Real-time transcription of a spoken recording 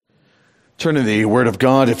Turn in the Word of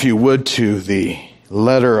God, if you would, to the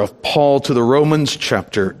letter of Paul to the Romans,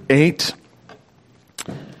 chapter 8.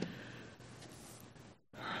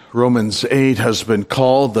 Romans 8 has been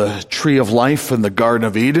called the tree of life in the Garden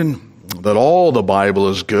of Eden, that all the Bible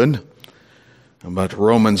is good, but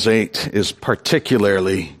Romans 8 is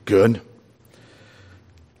particularly good.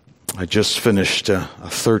 I just finished a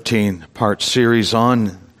 13-part series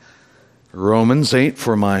on Romans 8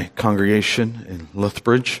 for my congregation in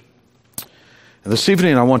Lethbridge. And this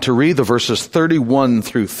evening I want to read the verses 31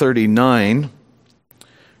 through 39,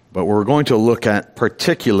 but we're going to look at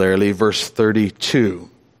particularly verse 32.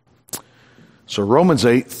 So Romans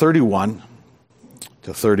 8, 31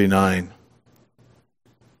 to 39.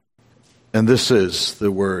 And this is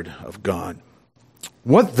the word of God.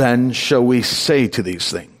 What then shall we say to these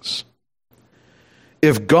things?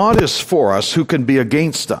 If God is for us, who can be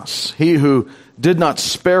against us? He who did not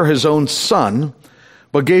spare his own son,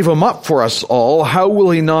 but gave him up for us all, how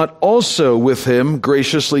will he not also with him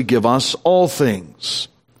graciously give us all things?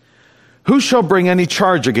 Who shall bring any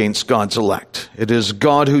charge against God's elect? It is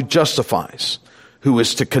God who justifies. Who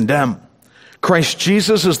is to condemn? Christ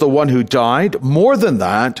Jesus is the one who died, more than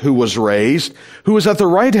that, who was raised, who is at the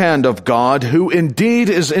right hand of God, who indeed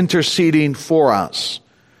is interceding for us.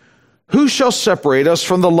 Who shall separate us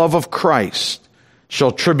from the love of Christ?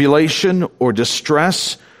 Shall tribulation or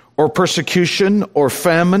distress or persecution, or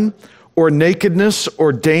famine, or nakedness,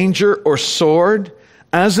 or danger, or sword?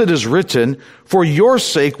 As it is written, for your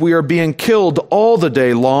sake we are being killed all the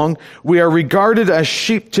day long. We are regarded as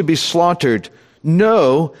sheep to be slaughtered.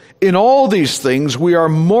 No, in all these things we are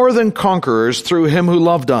more than conquerors through him who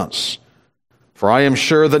loved us. For I am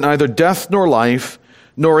sure that neither death nor life,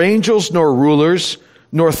 nor angels nor rulers,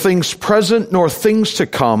 nor things present nor things to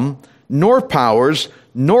come, nor powers,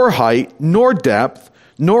 nor height, nor depth,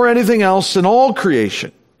 nor anything else in all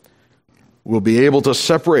creation will be able to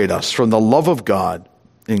separate us from the love of God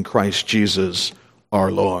in Christ Jesus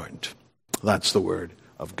our Lord. That's the word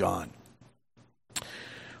of God.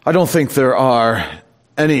 I don't think there are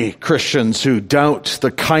any Christians who doubt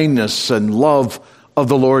the kindness and love of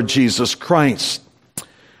the Lord Jesus Christ.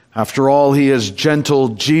 After all, he is gentle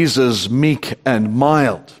Jesus, meek and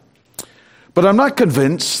mild. But I'm not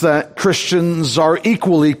convinced that Christians are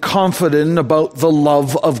equally confident about the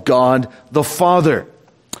love of God the Father.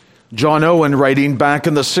 John Owen, writing back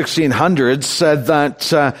in the 1600s, said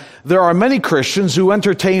that there are many Christians who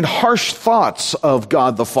entertain harsh thoughts of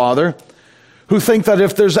God the Father, who think that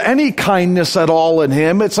if there's any kindness at all in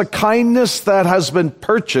him, it's a kindness that has been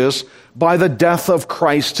purchased by the death of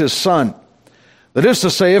Christ his Son. That is to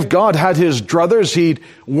say, if God had his druthers, he'd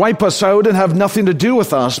wipe us out and have nothing to do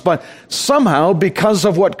with us. But somehow, because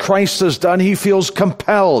of what Christ has done, he feels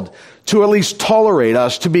compelled to at least tolerate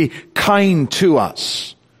us, to be kind to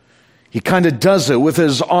us. He kind of does it with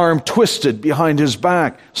his arm twisted behind his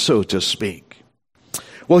back, so to speak.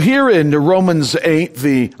 Well, here in Romans 8,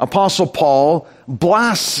 the Apostle Paul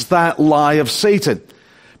blasts that lie of Satan.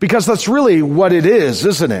 Because that's really what it is,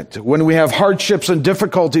 isn't it? When we have hardships and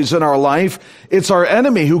difficulties in our life, it's our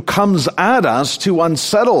enemy who comes at us to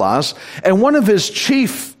unsettle us. And one of his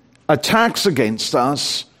chief attacks against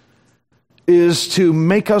us is to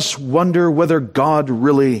make us wonder whether God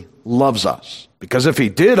really loves us. Because if he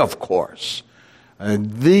did, of course,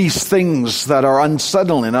 these things that are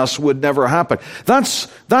unsettling us would never happen. That's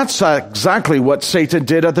exactly what Satan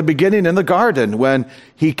did at the beginning in the garden when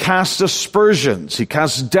he cast aspersions. He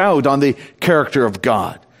cast doubt on the character of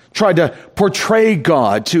God. Tried to portray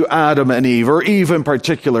God to Adam and Eve, or Eve in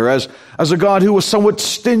particular, as a God who was somewhat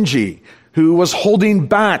stingy, who was holding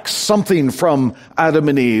back something from Adam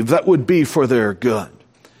and Eve that would be for their good.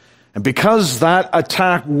 And because that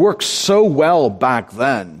attack worked so well back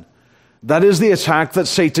then, that is the attack that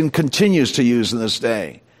Satan continues to use in this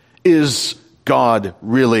day. Is God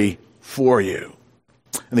really for you?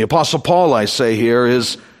 And the Apostle Paul, I say here,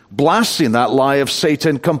 is blasting that lie of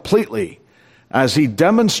Satan completely as he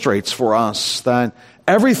demonstrates for us that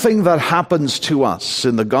everything that happens to us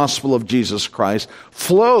in the gospel of Jesus Christ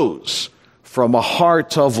flows from a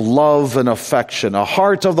heart of love and affection, a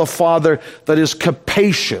heart of the Father that is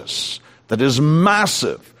capacious, that is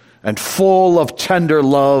massive, and full of tender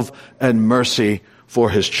love and mercy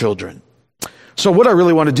for his children. So what I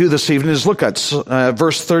really want to do this evening is look at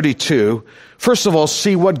verse 32. First of all,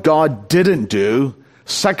 see what God didn't do.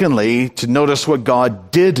 Secondly, to notice what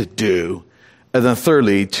God did do. And then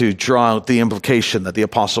thirdly, to draw out the implication that the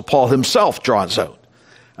Apostle Paul himself draws out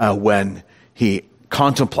when he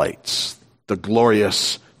contemplates the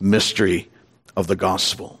glorious mystery of the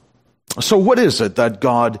gospel. So what is it that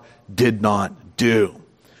God did not do?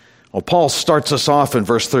 Well, Paul starts us off in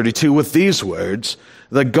verse 32 with these words,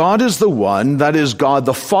 that God is the one, that is God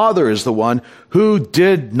the Father is the one, who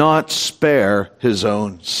did not spare his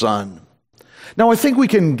own Son. Now, I think we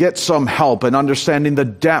can get some help in understanding the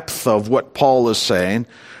depth of what Paul is saying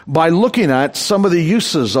by looking at some of the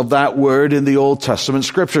uses of that word in the Old Testament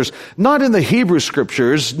scriptures. Not in the Hebrew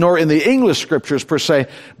scriptures, nor in the English scriptures per se,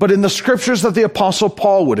 but in the scriptures that the Apostle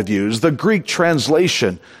Paul would have used, the Greek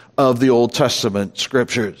translation of the Old Testament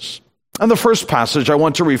scriptures. And the first passage I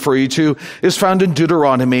want to refer you to is found in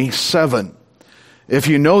Deuteronomy 7. If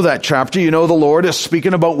you know that chapter, you know the Lord is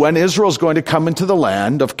speaking about when Israel is going to come into the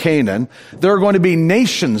land of Canaan. There are going to be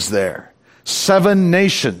nations there. 7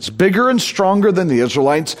 nations, bigger and stronger than the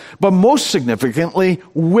Israelites, but most significantly,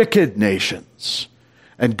 wicked nations.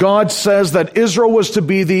 And God says that Israel was to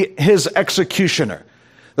be his executioner,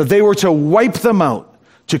 that they were to wipe them out,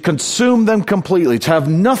 to consume them completely, to have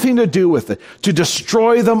nothing to do with it, to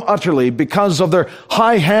destroy them utterly because of their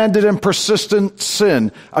high-handed and persistent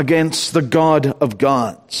sin against the God of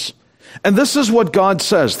gods. And this is what God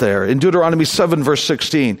says there in Deuteronomy 7 verse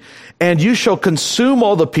 16. And you shall consume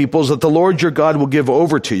all the peoples that the Lord your God will give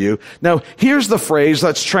over to you. Now, here's the phrase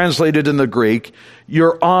that's translated in the Greek,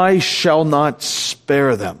 your eye shall not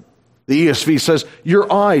spare them. The ESV says,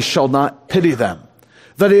 your eye shall not pity them.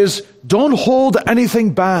 That is, don't hold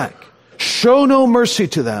anything back. Show no mercy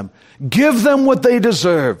to them. Give them what they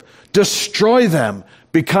deserve. Destroy them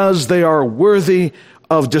because they are worthy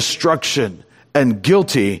of destruction and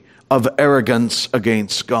guilty of arrogance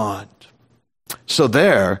against God. So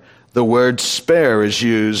there, the word spare is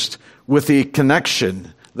used with the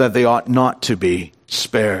connection that they ought not to be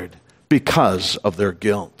spared because of their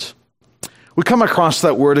guilt. We come across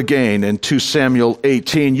that word again in 2 Samuel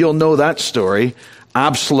 18. You'll know that story.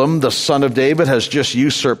 Absalom, the son of David, has just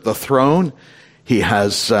usurped the throne. He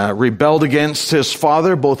has rebelled against his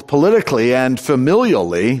father, both politically and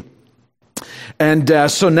familially. And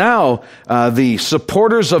so now the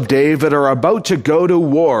supporters of David are about to go to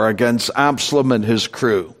war against Absalom and his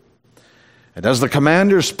crew. And as the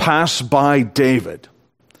commanders pass by David,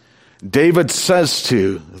 David says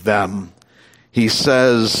to them, he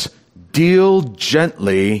says, deal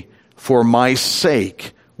gently for my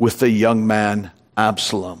sake with the young man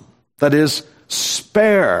Absalom. That is,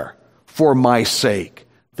 spare for my sake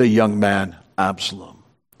the young man Absalom.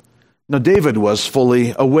 Now, David was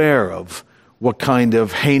fully aware of what kind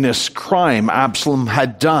of heinous crime Absalom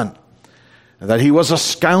had done, that he was a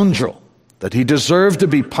scoundrel, that he deserved to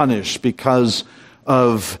be punished because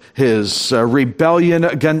of his rebellion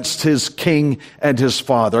against his king and his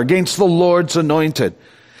father, against the Lord's anointed.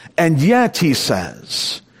 And yet, he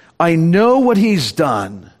says, I know what he's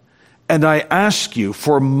done, and I ask you,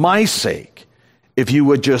 for my sake, if you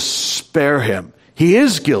would just spare him. He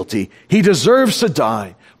is guilty. He deserves to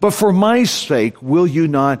die. But for my sake, will you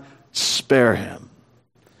not spare him?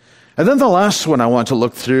 And then the last one I want to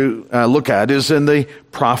look at is in the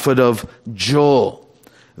prophet of Joel.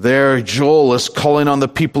 There, Joel is calling on the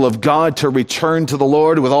people of God to return to the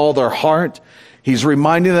Lord with all their heart. He's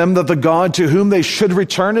reminding them that the God to whom they should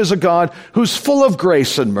return is a God who's full of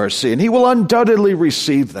grace and mercy, and he will undoubtedly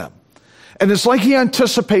receive them. And it's like he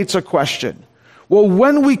anticipates a question. Well,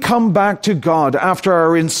 when we come back to God after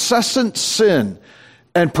our incessant sin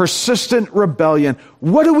and persistent rebellion,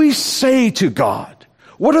 what do we say to God?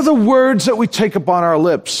 What are the words that we take upon our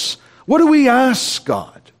lips? What do we ask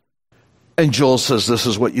God? And Joel says, this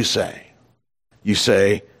is what you say. You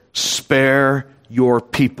say, spare your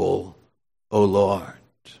people, O Lord.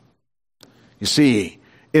 You see,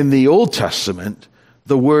 in the Old Testament,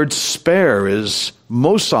 the word spare is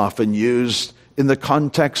most often used in the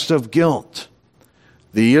context of guilt.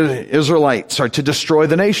 The Israelites are to destroy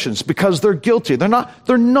the nations because they're guilty. They're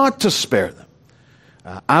not to spare them.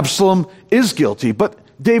 Absalom is guilty, but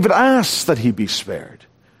David asks that he be spared.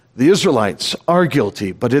 The Israelites are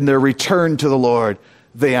guilty, but in their return to the Lord,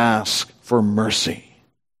 they ask for mercy.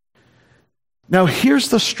 Now, here's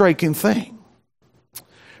the striking thing.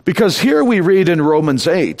 Because here we read in Romans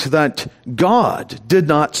 8 that God did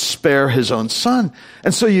not spare his own son.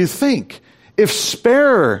 And so you think, if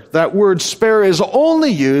spare, that word spare, is only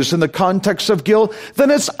used in the context of guilt, then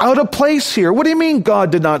it's out of place here. What do you mean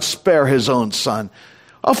God did not spare his own son?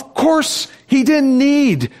 Of course, he didn't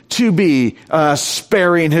need to be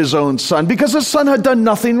sparing his own son because his son had done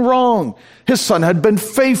nothing wrong. His son had been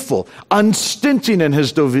faithful, unstinting in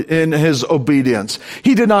his obedience.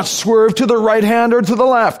 He did not swerve to the right hand or to the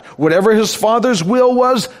left. Whatever his father's will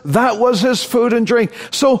was, that was his food and drink.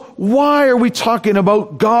 So why are we talking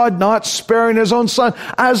about God not sparing his own son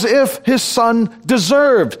as if his son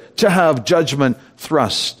deserved to have judgment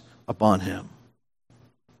thrust upon him?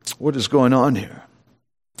 What is going on here?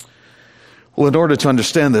 Well, in order to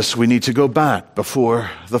understand this, we need to go back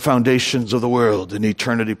before the foundations of the world in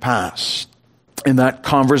eternity past. In that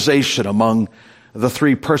conversation among the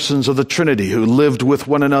three persons of the Trinity who lived with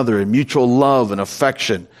one another in mutual love and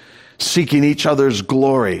affection, seeking each other's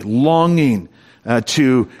glory, longing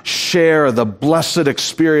to share the blessed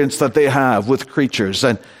experience that they have with creatures.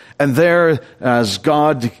 And there, as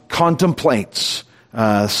God contemplates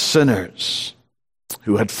sinners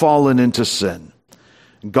who had fallen into sin,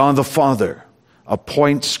 God the Father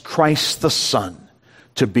appoints Christ the Son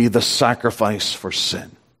to be the sacrifice for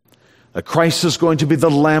sin. That Christ is going to be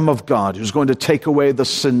the Lamb of God who's going to take away the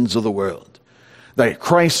sins of the world. That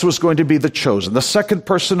Christ was going to be the chosen. The second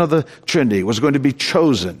person of the Trinity was going to be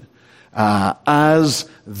chosen as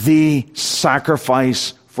the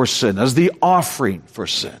sacrifice for sin, as the offering for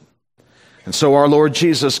sin. And so our Lord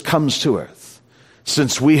Jesus comes to earth.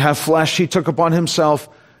 Since we have flesh, he took upon himself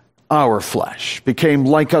our flesh, became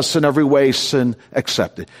like us in every way, sin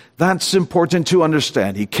accepted. That's important to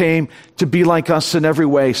understand. He came to be like us in every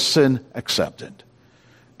way, sin accepted.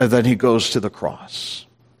 And then he goes to the cross.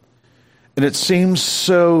 And it seems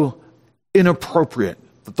so inappropriate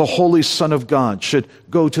that the Holy Son of God should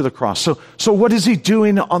go to the cross. So what is he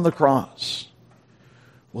doing on the cross?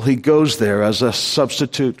 Well, he goes there as a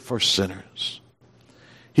substitute for sinners.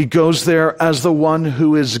 He goes there as the one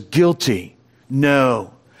who is guilty.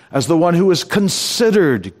 No. As the one who is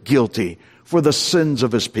considered guilty for the sins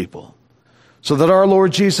of his people. So that our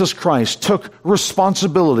Lord Jesus Christ took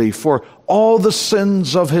responsibility for all the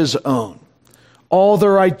sins of his own, all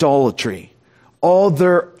their idolatry, all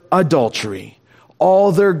their adultery,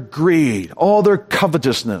 all their greed, all their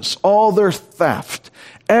covetousness, all their theft,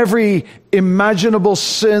 every imaginable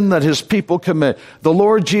sin that his people commit. The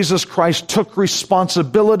Lord Jesus Christ took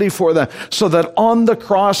responsibility for that, so that on the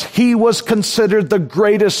cross, he was considered the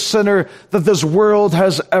greatest sinner that this world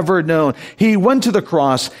has ever known. He went to the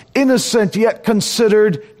cross, innocent yet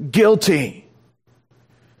considered guilty.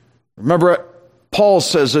 Remember, Paul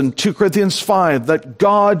says in 2 Corinthians 5 that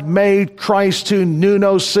God made Christ who knew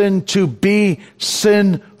no sin to be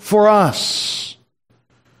sin for us.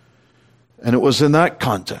 And it was in that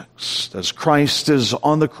context, as Christ is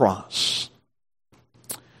on the cross,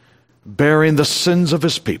 bearing the sins of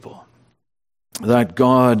his people, that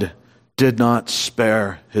God did not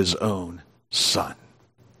spare his own Son.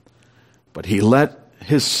 But he let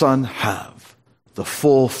his Son have the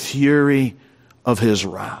full fury of his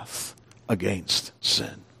wrath against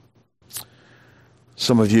sin.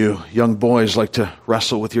 Some of you young boys like to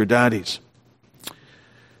wrestle with your daddies.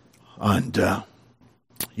 And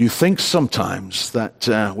you think sometimes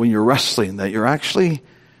that when you're wrestling that you're actually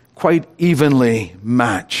quite evenly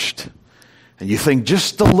matched. And you think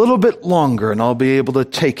just a little bit longer and I'll be able to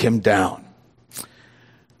take him down.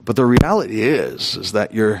 But the reality is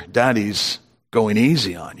that your daddy's going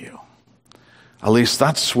easy on you. At least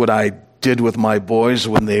that's what I did with my boys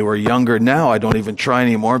when they were younger. Now I don't even try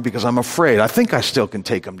anymore because I'm afraid. I think I still can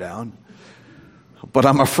take them down. But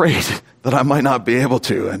I'm afraid that I might not be able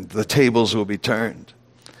to and the tables will be turned.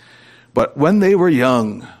 But when they were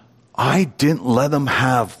young, I didn't let them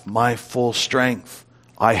have my full strength.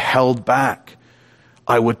 I held back.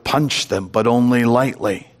 I would punch them, but only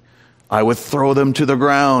lightly. I would throw them to the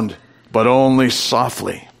ground, but only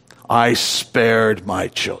softly. I spared my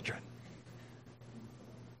children.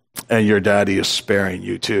 And your daddy is sparing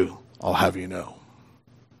you too, I'll have you know.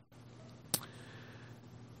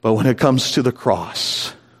 But when it comes to the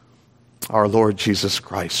cross, our Lord Jesus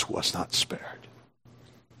Christ was not spared.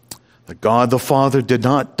 That God the Father did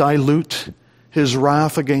not dilute his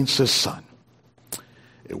wrath against his Son.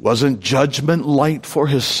 It wasn't judgment light for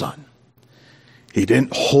his Son. He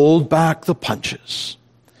didn't hold back the punches.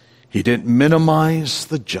 He didn't minimize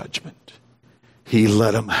the judgment. He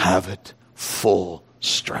let him have it full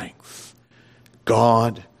strength.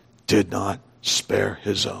 God did not spare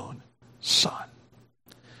his own Son.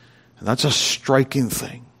 And that's a striking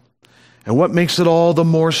thing. And what makes it all the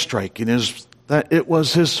more striking is that it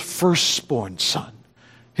was his firstborn Son,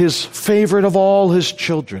 his favorite of all his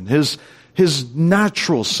children, his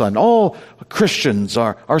natural son. All Christians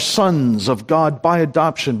are sons of God by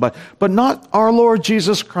adoption, but not our Lord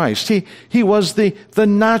Jesus Christ. He was the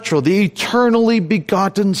natural, the eternally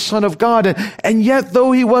begotten Son of God. And yet,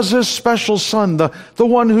 though he was his special son, the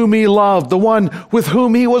one whom he loved, the one with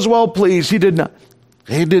whom he was well pleased, he did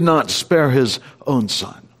not spare his own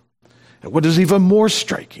Son. And what is even more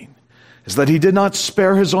striking is that he did not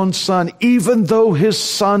spare his own Son, even though his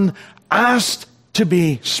Son asked to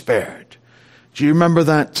be spared. Do you remember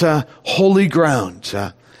that holy ground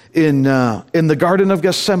in the Garden of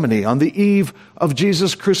Gethsemane on the eve of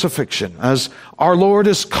Jesus' crucifixion, as our Lord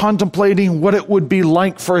is contemplating what it would be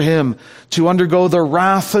like for him to undergo the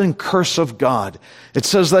wrath and curse of God. It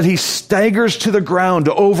says that he staggers to the ground,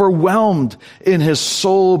 overwhelmed in his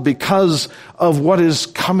soul because of what is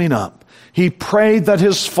coming up. He prayed that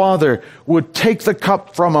his Father would take the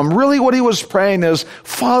cup from him. Really what he was praying is,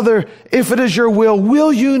 Father, if it is your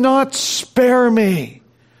will you not spare me?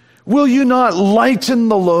 Will you not lighten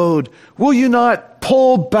the load? Will you not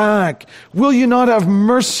pull back? Will you not have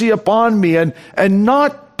mercy upon me and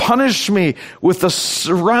not punish me with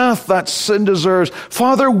the wrath that sin deserves?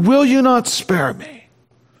 Father, will you not spare me?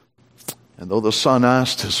 And though the Son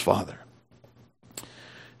asked his Father,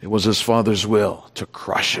 it was his Father's will to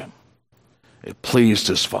crush him. It pleased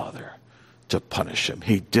his Father to punish him.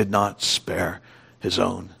 He did not spare his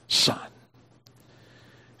own Son.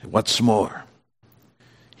 And what's more,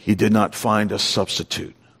 he did not find a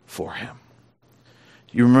substitute for him.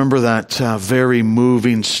 You remember that very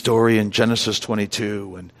moving story in Genesis 22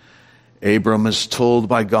 when Abram is told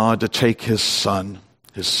by God to take his son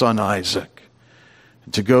Isaac,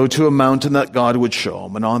 and to go to a mountain that God would show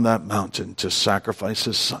him, and on that mountain to sacrifice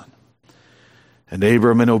his son. And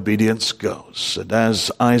Abram in obedience goes. And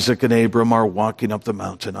as Isaac and Abram are walking up the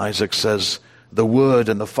mountain, Isaac says, the wood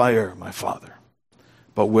and the fire, my father,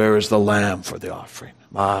 but where is the lamb for the offering?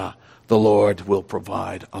 The Lord will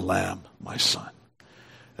provide a lamb, my son.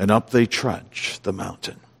 And up they trudge the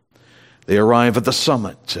mountain. They arrive at the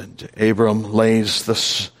summit, and Abram lays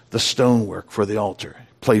the stonework for the altar,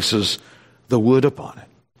 places the wood upon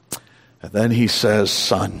it. And then he says,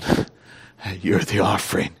 son, you're the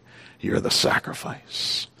offering. You're the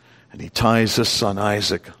sacrifice. And he ties his son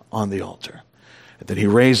Isaac on the altar. And then he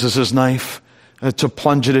raises his knife to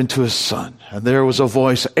plunge it into his son. And there was a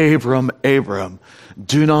voice, Abram, Abram,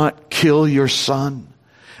 do not kill your son.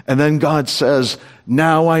 And then God says,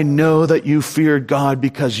 now I know that you feared God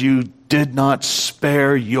because you did not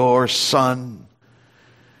spare your son.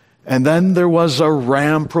 And then there was a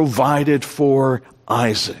ram provided for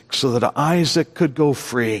Isaac so that Isaac could go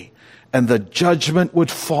free. And the judgment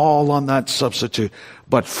would fall on that substitute.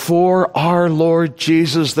 But for our Lord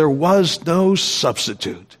Jesus, there was no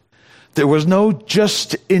substitute. There was no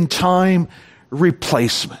just-in-time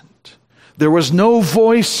replacement. There was no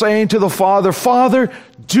voice saying to the Father, Father,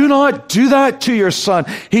 do not do that to your son.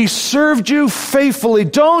 He served you faithfully.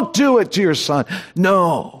 Don't do it to your son.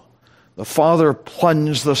 No. The Father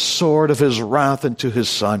plunged the sword of his wrath into his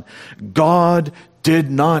son. God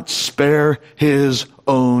did not spare his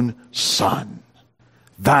own son.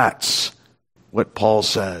 That's what Paul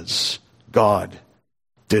says God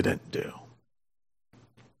didn't do.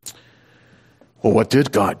 Well, what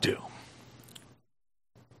did God do?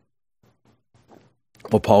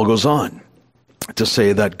 Well, Paul goes on to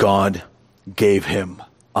say that God gave him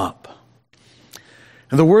up.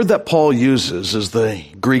 And the word that Paul uses is the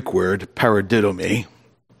Greek word paradidomi,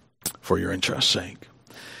 for your interest's sake.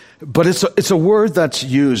 But it's a word that's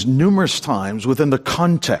used numerous times within the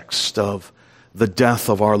context of the death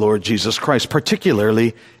of our Lord Jesus Christ,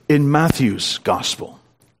 particularly in Matthew's gospel.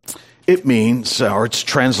 It means, or it's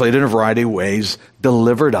translated in a variety of ways,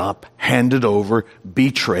 delivered up, handed over,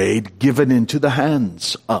 betrayed, given into the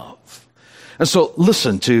hands of. And so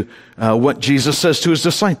listen to what Jesus says to his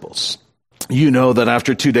disciples. You know that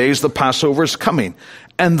after 2 days the Passover is coming,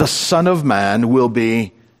 and the Son of Man will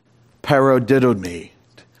be paradidomi,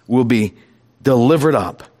 will be delivered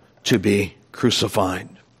up to be crucified.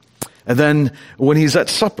 And then when he's at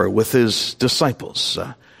supper with his disciples,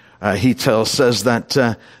 he says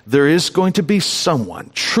that there is going to be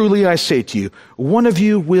someone, truly I say to you, one of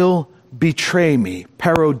you will betray me,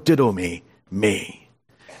 paradidomi, me.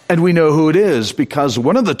 And we know who it is because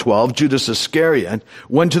one of the 12, Judas Iscariot,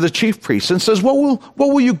 went to the chief priests and says, what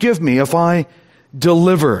will you give me if I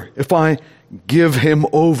give him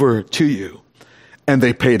over to you? And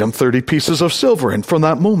they paid him 30 pieces of silver. And from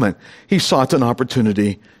that moment, he sought an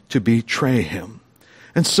opportunity to betray him.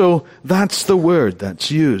 And so that's the word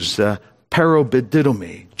that's used,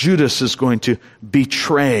 paradidomi. Judas is going to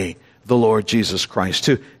betray the Lord Jesus Christ,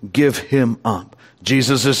 to give him up.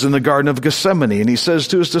 Jesus is in the Garden of Gethsemane, and he says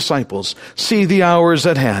to his disciples, see, the hour is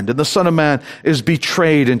at hand, and the Son of Man is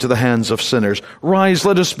betrayed into the hands of sinners. Rise,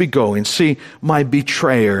 let us be going. See, my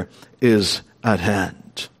betrayer is at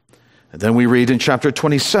hand. And then we read in chapter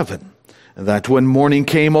 27 that when morning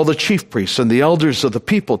came, all the chief priests and the elders of the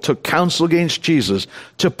people took counsel against Jesus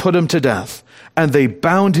to put him to death. And they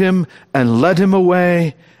bound him and led him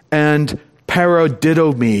away and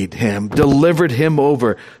paradidomied him, delivered him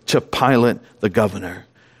over to Pilate the governor.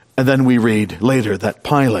 And then we read later that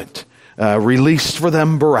Pilate released for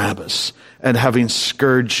them Barabbas, and having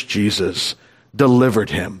scourged Jesus, delivered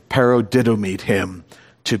him, paradidomete him,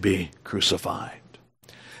 to be crucified.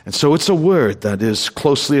 And so it's a word that is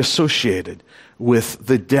closely associated with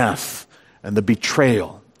the death and the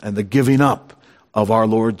betrayal and the giving up of our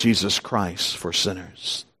Lord Jesus Christ for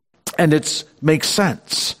sinners. And it makes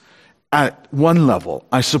sense at one level,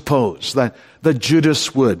 I suppose, that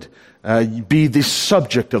Judas would be the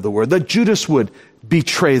subject of the word, that Judas would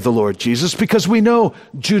betray the Lord Jesus, because we know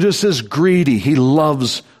Judas is greedy. He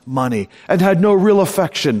loves money and had no real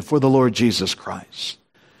affection for the Lord Jesus Christ.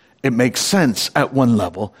 It makes sense at one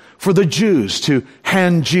level for the Jews to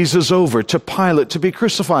hand Jesus over to Pilate to be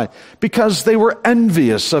crucified, because they were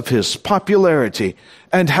envious of his popularity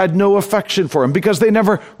and had no affection for him, because they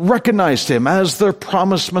never recognized him as their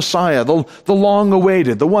promised Messiah, the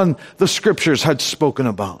long-awaited, the one the Scriptures had spoken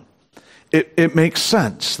about. It makes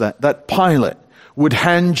sense that Pilate would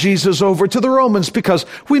hand Jesus over to the Romans, because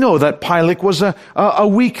we know that Pilate was a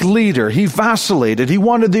weak leader. He vacillated. He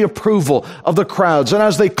wanted the approval of the crowds. And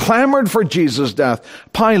as they clamored for Jesus' death,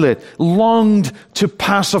 Pilate longed to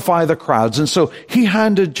pacify the crowds. And so he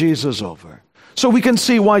handed Jesus over. So we can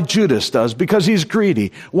see why Judas does, because he's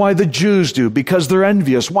greedy. Why the Jews do, because they're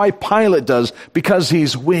envious. Why Pilate does, because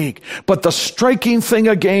he's weak. But the striking thing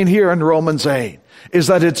again here in Romans 8 is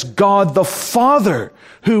that it's God the Father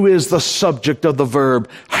who is the subject of the verb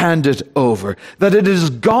handed over. That it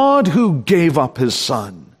is God who gave up his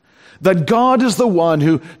Son. That God is the one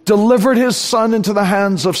who delivered his Son into the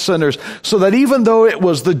hands of sinners, so that even though it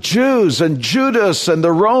was the Jews and Judas and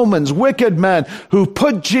the Romans, wicked men, who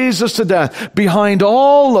put Jesus to death, behind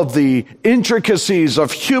all of the intricacies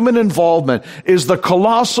of human involvement is the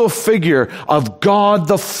colossal figure of God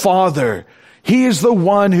the Father. He is the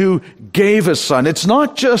one who gave his Son. It's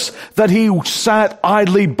not just that he sat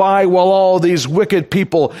idly by while all these wicked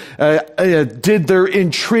people did their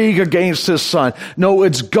intrigue against his Son. No,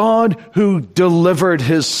 it's God who delivered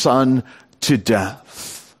his Son to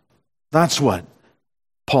death. That's what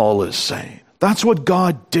Paul is saying. That's what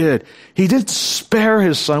God did. He didn't spare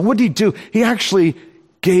his Son. What did he do? He actually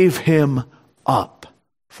gave him up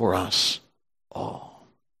for us all.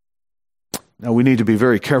 Now, we need to be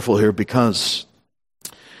very careful here, because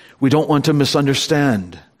we don't want to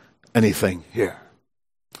misunderstand anything here.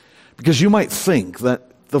 Because you might think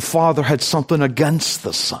that the Father had something against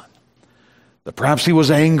the Son, that perhaps he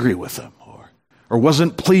was angry with him or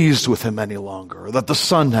wasn't pleased with him any longer, or that the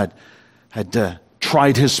Son had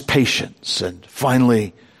tried his patience and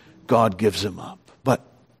finally God gives him up. But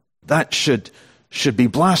that should be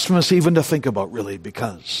blasphemous even to think about, really,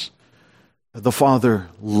 because the Father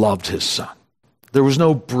loved his Son. There was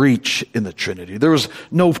no breach in the Trinity. There was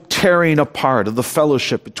no tearing apart of the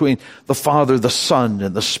fellowship between the Father, the Son,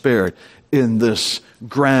 and the Spirit in this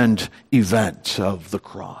grand event of the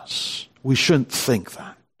cross. We shouldn't think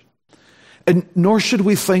that. And nor should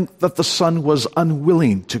we think that the Son was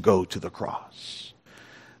unwilling to go to the cross,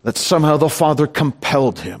 that somehow the Father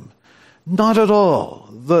compelled him. Not at all.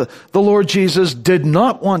 The Lord Jesus did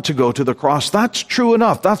not want to go to the cross. That's true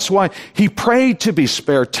enough. That's why he prayed to be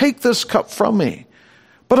spared. Take this cup from me.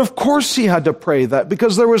 But of course he had to pray that,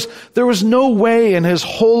 because there was no way in his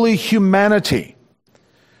holy humanity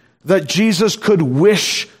that Jesus could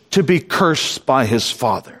wish to be cursed by his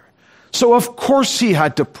Father. So of course he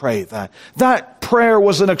had to pray that. That prayer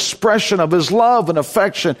was an expression of his love and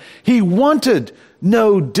affection. He wanted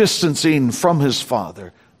no distancing from his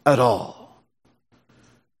Father at all.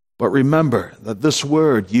 But remember that this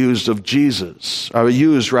word used of Judas and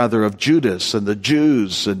the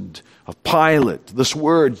Jews and of Pilate, this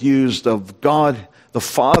word used of God the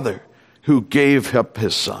Father who gave up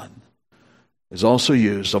his Son, is also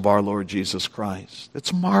used of our Lord Jesus Christ.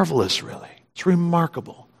 It's marvelous, really. It's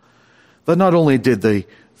remarkable that not only did the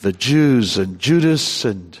Jews and Judas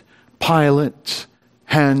and Pilate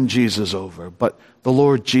hand Jesus over, but the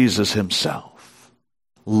Lord Jesus himself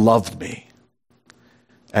loved me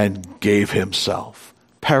and gave himself,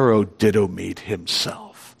 paradidomete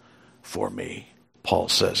himself, for me, Paul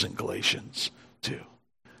says in Galatians 2.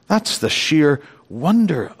 That's the sheer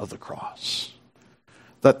wonder of the cross.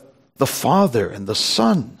 That the Father and the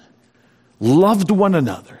Son loved one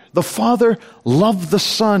another. The Father loved the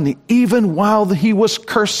Son even while he was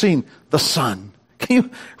cursing the Son. Can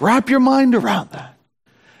you wrap your mind around that?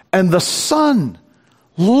 And the Son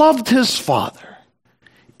loved his Father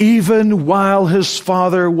even while his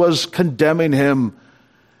Father was condemning him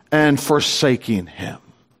and forsaking him.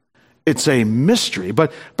 It's a mystery.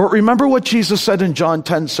 But remember what Jesus said in John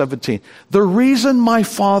 10:17. The reason my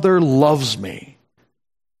Father loves me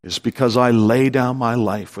is because I lay down my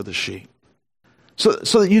life for the sheep. So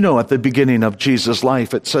that at the beginning of Jesus'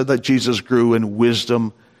 life, it said that Jesus grew in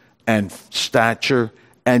wisdom and stature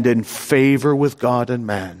and in favor with God and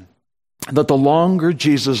man. And that the longer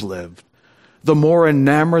Jesus lived, the more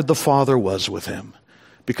enamored the Father was with him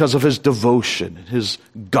because of his devotion, and his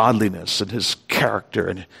godliness, and his character,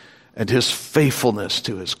 and his faithfulness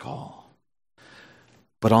to his call.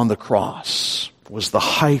 But on the cross was the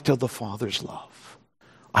height of the Father's love.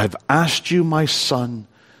 I've asked you, my Son,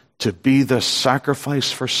 to be the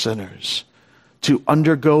sacrifice for sinners, to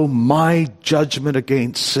undergo my judgment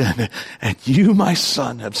against sin. And you, my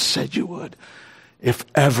Son, have said you would. If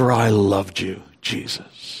ever I loved you,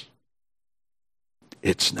 Jesus,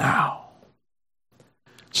 it's now.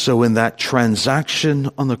 So in that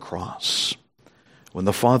transaction on the cross, when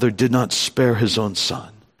the Father did not spare his own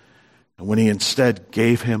Son, and when he instead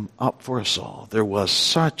gave him up for us all, there was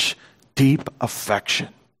such deep affection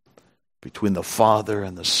between the Father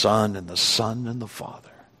and the Son and the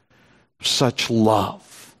Father. Such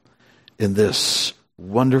love in this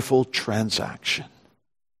wonderful transaction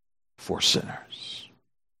for sinners.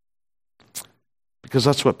 Because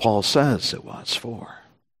that's what Paul says it was for.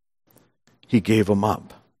 He gave him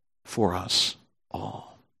up for us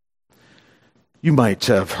all. You might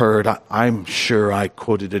have heard, I'm sure I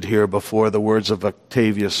quoted it here before, the words of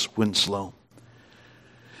Octavius Winslow.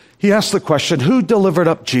 He asked the question, who delivered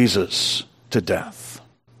up Jesus to death?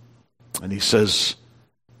 And he says,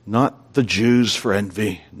 not the Jews for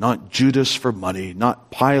envy, not Judas for money,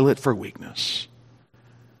 not Pilate for weakness,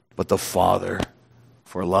 but the Father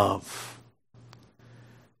for love.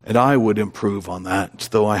 And I would improve on that,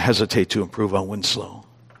 though I hesitate to improve on Winslow.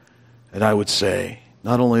 And I would say,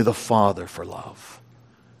 not only the Father for love,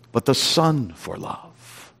 but the Son for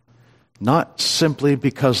love. Not simply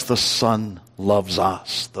because the Son loves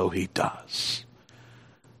us, though he does,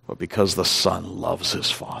 but because the Son loves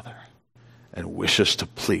his Father and wishes to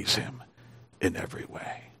please him in every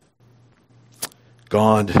way.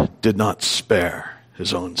 God did not spare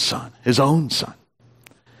his own Son,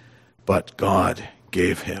 but God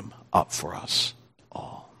gave him up for us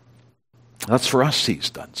all. That's for us he's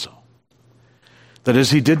done so. That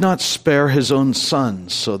is, he did not spare his own Son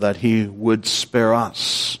so that he would spare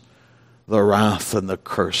us the wrath and the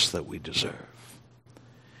curse that we deserve.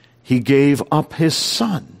 He gave up his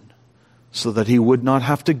Son so that he would not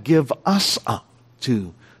have to give us up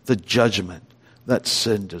to the judgment that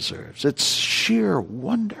sin deserves. It's sheer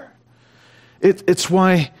wonder. It's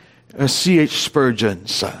why C.H. Spurgeon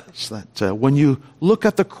says that when you look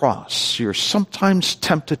at the cross, you're sometimes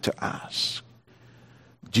tempted to ask,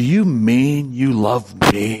 do you mean you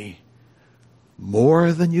love me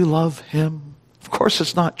more than you love him? Of course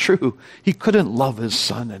it's not true. He couldn't love his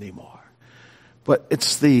Son anymore. But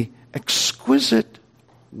it's the exquisite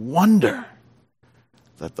wonder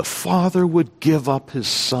that the Father would give up his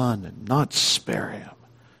Son and not spare him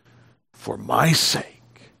for my sake.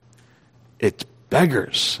 It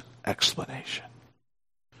beggars explanation.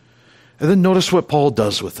 And then notice what Paul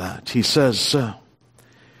does with that. He says,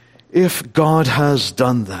 if God has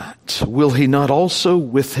done that, will he not also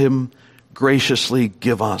with him graciously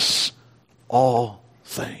give us all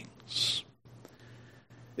things?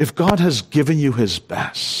 If God has given you his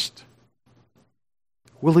best,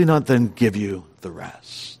 will he not then give you the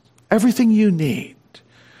rest? Everything you need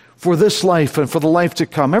for this life and for the life to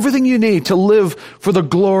come. Everything you need to live for the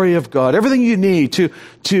glory of God. Everything you need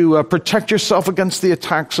to protect yourself against the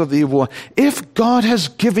attacks of the evil one. If God has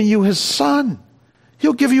given you his Son,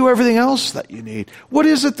 he'll give you everything else that you need. What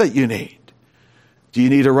is it that you need? Do you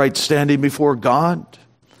need a right standing before God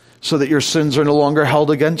so that your sins are no longer held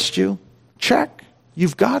against you? Check.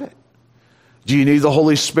 You've got it. Do you need the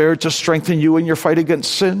Holy Spirit to strengthen you in your fight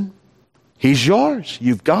against sin? He's yours.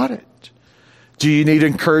 You've got it. Do you need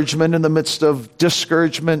encouragement in the midst of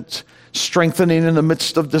discouragement, strengthening in the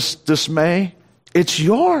midst of dismay? It's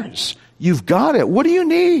yours. You've got it. What do you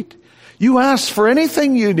need? You ask for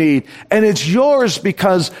anything you need, and it's yours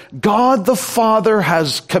because God the Father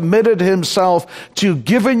has committed himself to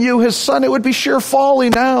giving you his Son. It would be sheer folly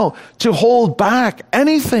now to hold back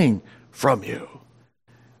anything from you.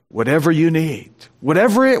 Whatever you need,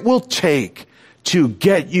 whatever it will take to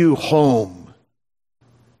get you home,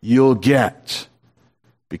 you'll get,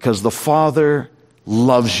 because the Father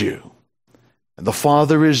loves you, and the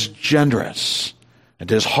Father is generous, and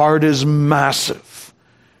his heart is massive,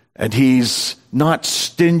 and he's not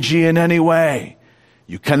stingy in any way.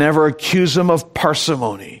 You can never accuse him of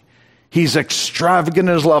parsimony. He's extravagant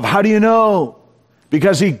in his love. How do you know?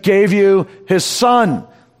 Because he gave you his Son.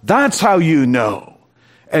 That's how you know.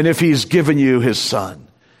 And if he's given you his Son,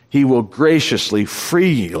 he will graciously,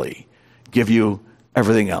 freely give you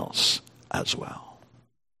everything else as well.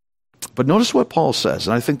 But notice what Paul says,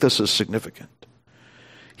 and I think this is significant.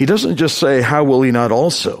 He doesn't just say, how will he not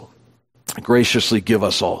also graciously give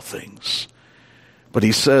us all things? But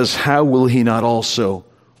he says, how will he not also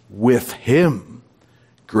with him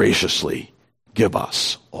graciously give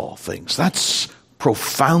us all things? That's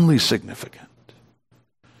profoundly significant.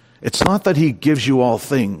 It's not that he gives you all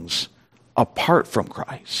things apart from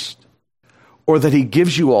Christ, or that he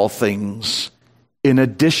gives you all things in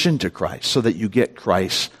addition to Christ, so that you get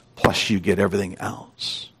Christ plus you get everything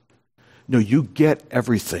else. No, you get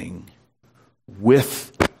everything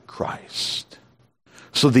with Christ.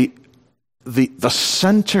 So the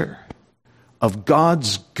center of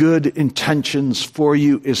God's good intentions for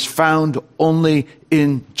you is found only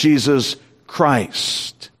in Jesus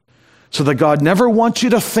Christ. So that God never wants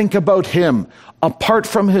you to think about him apart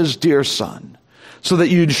from his dear Son. So that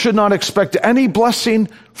you should not expect any blessing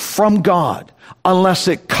from God unless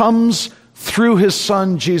it comes through his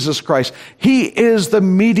Son, Jesus Christ. He is the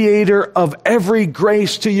mediator of every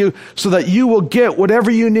grace to you so that you will get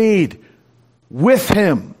whatever you need with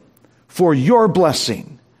him for your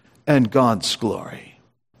blessing and God's glory.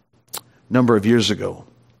 A number of years ago,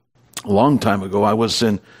 a long time ago, I was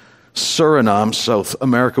in Suriname, South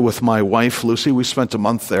America, with my wife, Lucy. We spent a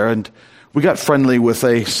month there, and we got friendly with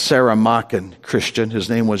a Saramaccan Christian. His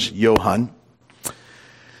name was Johan.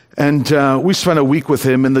 And we spent a week with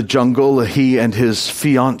him in the jungle, he and his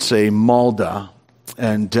fiancée, Malda.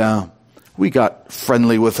 And we got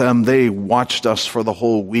friendly with them. They watched us for the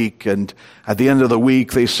whole week. And at the end of the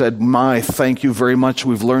week, they said, thank you very much.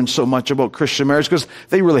 We've learned so much about Christian marriage, because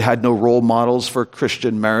they really had no role models for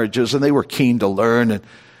Christian marriages, and they were keen to learn. And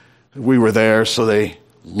we were there, so they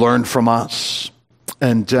learned from us.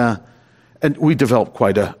 And we developed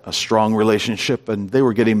quite a strong relationship, and they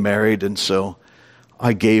were getting married, and so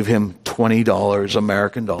I gave him $20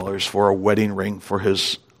 American dollars for a wedding ring for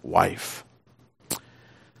his wife.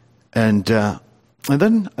 And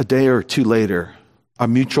then a day or two later, a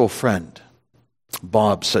mutual friend,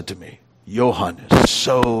 Bob, said to me, Johan is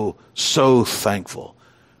so thankful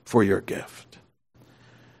for your gift.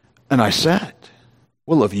 And I said,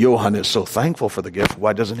 well, if Johan is so thankful for the gift,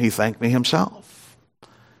 why doesn't he thank me himself?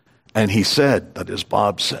 And he said, that is,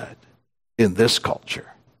 Bob said, in this culture,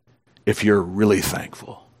 if you're really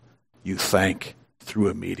thankful, you thank through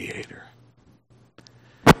a mediator.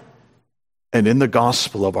 And in the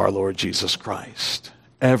gospel of our Lord Jesus Christ,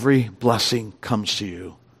 every blessing comes to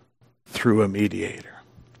you through a mediator.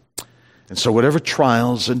 And so whatever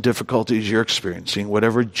trials and difficulties you're experiencing,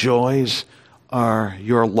 whatever joys are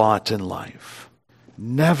your lot in life,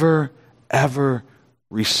 never, ever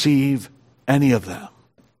receive any of them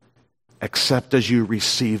except as you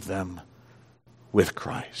receive them with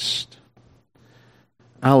Christ.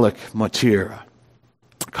 Alec Motyer,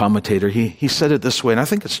 commentator, he said it this way, and I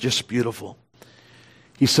think it's just beautiful.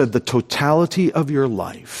 He said, the totality of your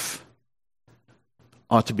life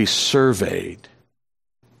ought to be surveyed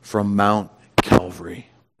from Mount Calvary.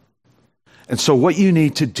 And so what you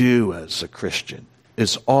need to do as a Christian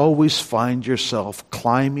is always find yourself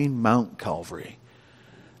climbing Mount Calvary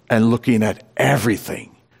and looking at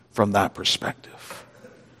everything from that perspective.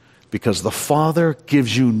 Because the Father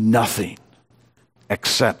gives you nothing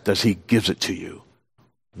except as he gives it to you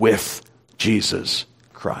with Jesus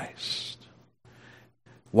Christ.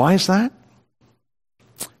 Why is that?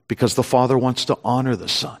 Because the Father wants to honor the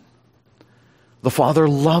Son. The Father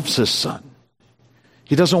loves his Son.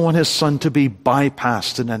 He doesn't want his Son to be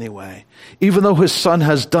bypassed in any way. Even though his Son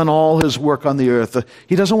has done all his work on the earth,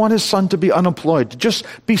 he doesn't want his Son to be unemployed, to just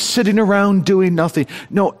be sitting around doing nothing.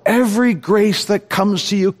 No, every grace that comes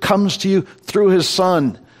to you through his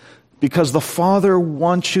Son, because the Father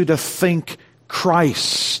wants you to think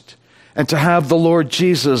Christ and to have the Lord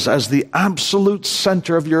Jesus as the absolute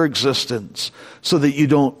center of your existence, so that you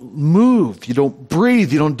don't move, you don't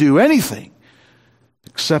breathe, you don't do anything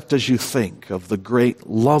except as you think of the great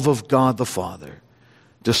love of God the Father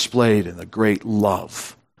displayed in the great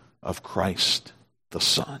love of Christ the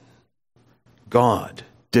Son. God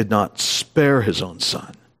did not spare his own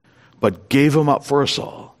Son, but gave him up for us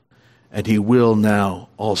all, and he will now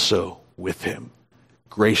also with him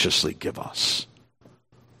graciously give us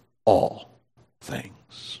all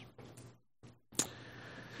things.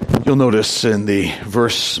 You'll notice in the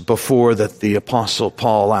verse before that the Apostle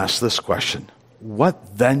Paul asked this question: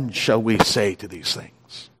 what then shall we say to these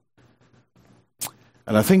things?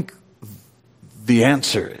 And I think the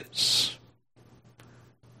answer is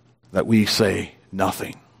that we say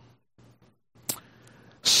nothing.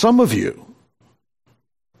 Some of you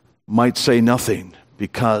might say nothing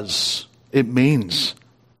because it means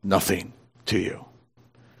nothing to you.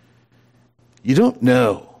 You don't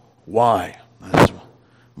know why, as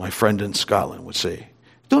my friend in Scotland would say,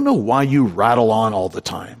 don't know why you rattle on all the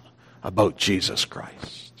time about Jesus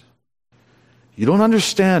Christ. You don't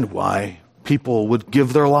understand why people would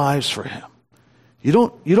give their lives for him. You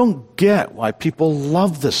don't get why people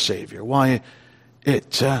love the Savior, why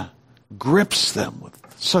it grips them with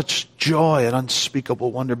such joy and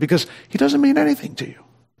unspeakable wonder, because he doesn't mean anything to you.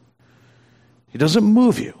 He doesn't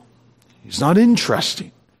move you. He's not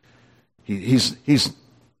interesting. He's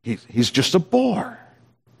just a bore.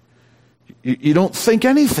 You don't think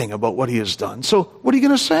anything about what he has done. So what are you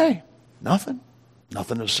going to say? Nothing.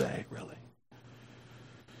 Nothing to say, really.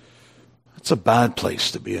 It's a bad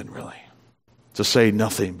place to be in, really. To say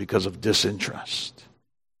nothing because of disinterest,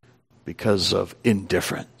 because of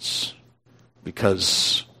indifference,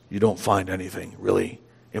 because you don't find anything really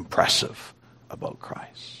impressive about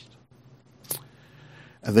Christ.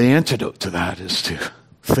 And the antidote to that is to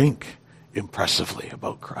think impressively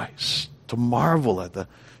about Christ, to marvel at the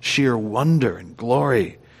sheer wonder and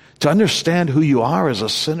glory, to understand who you are as a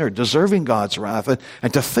sinner, deserving God's wrath,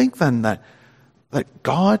 and to think then that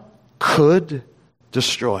God could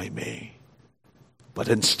destroy me, but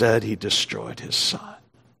instead he destroyed his Son.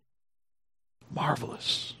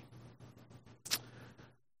 Marvelous.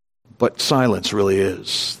 But silence really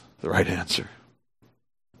is the right answer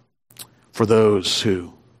for those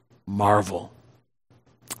who marvel.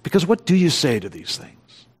 Because what do you say to these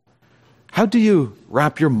things? How do you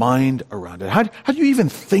wrap your mind around it? How do you even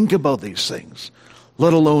think about these things,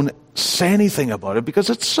 let alone say anything about it? Because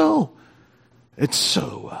it's so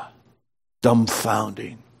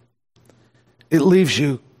dumbfounding. It leaves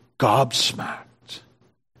you gobsmacked.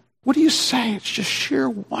 What do you say? It's just sheer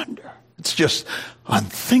wonder. It's just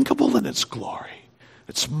unthinkable in its glory.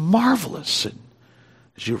 It's marvelous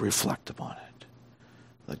as you reflect upon it,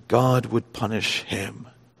 that God would punish him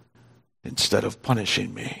instead of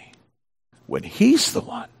punishing me, when he's the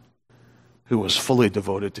one who was fully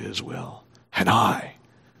devoted to his will, and I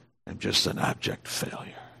am just an abject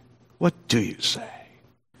failure. What do you say?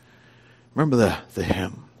 Remember the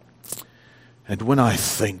hymn. And when I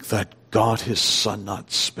think that God his Son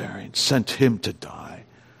not sparing sent him to die,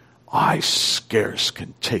 I scarce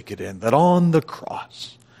can take it in that on the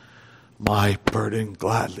cross, my burden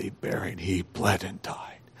gladly bearing, he bled and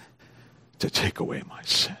died to take away my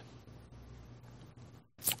sin.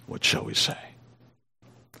 What shall we say?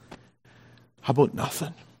 How about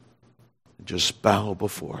nothing? Just bow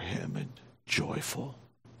before him in joyful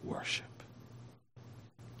worship.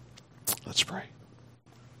 Let's pray.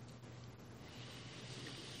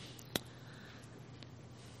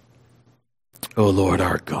 Oh Lord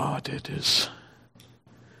our God, it is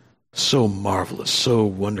so marvelous, so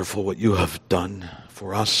wonderful what you have done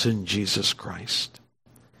for us in Jesus Christ.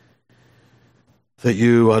 That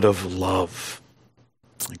you, out of love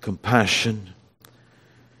and compassion,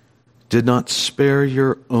 did not spare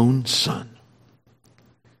your own Son,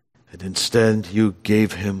 and instead you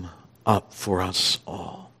gave him up for us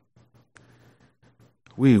all.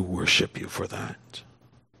 We worship you for that.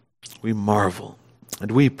 We marvel,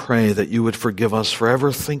 and we pray that you would forgive us for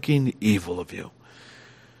ever thinking evil of you,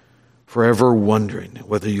 for ever wondering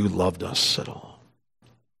whether you loved us at all,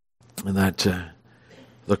 and that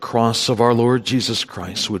the cross of our Lord Jesus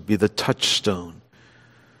Christ would be the touchstone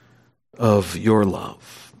of your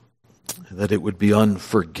love, that it would be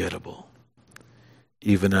unforgettable,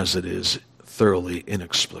 even as it is thoroughly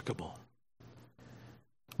inexplicable.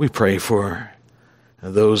 We pray for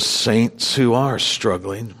those saints who are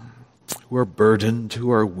struggling, who are burdened,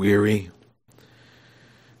 who are weary,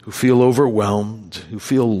 who feel overwhelmed, who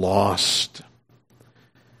feel lost,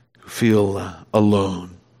 who feel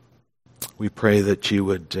alone. We pray that you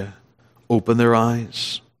would open their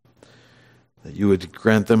eyes, that you would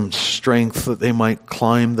grant them strength that they might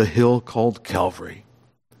climb the hill called Calvary,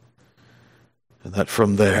 and that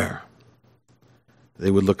from there they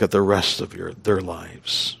would look at the rest of their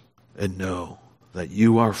lives and know that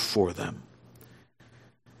you are for them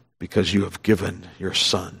because you have given your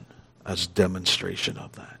Son as demonstration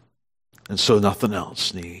of that. And so nothing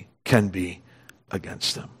else can be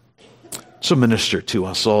against them. So minister to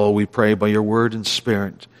us all, we pray, by your word and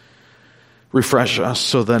spirit. Refresh us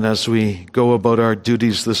so then as we go about our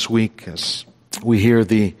duties this week, as we hear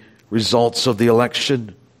the results of the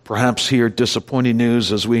election, perhaps hear disappointing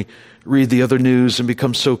news as we read the other news and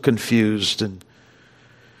become so confused and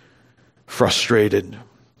frustrated.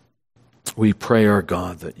 We pray, our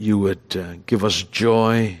God, that you would give us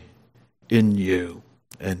joy in you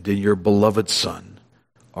and in your beloved Son,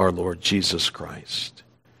 our Lord Jesus Christ.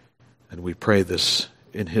 And we pray this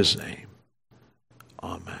in his name.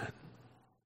 Amen.